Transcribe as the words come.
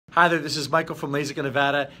Hi there, this is Michael from LASIK of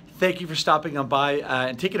Nevada. Thank you for stopping on by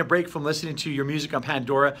and taking a break from listening to your music on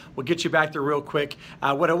Pandora. We'll get you back there real quick.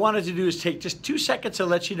 What I wanted to do is take just 2 seconds to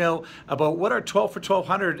let you know about what our 12 for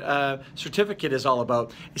 1200 certificate is all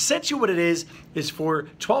about. Essentially what it is for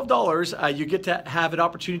 $12, you get to have an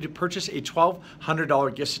opportunity to purchase a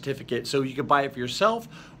 $1,200 gift certificate. So you can buy it for yourself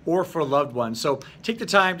or for a loved one. So take the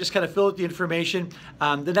time, just kind of fill out the information.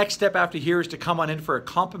 The next step after here is to come on in for a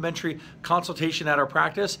complimentary consultation at our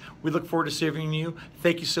practice. We look forward to serving you.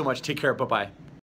 Thank you so much. Take care. Bye-bye.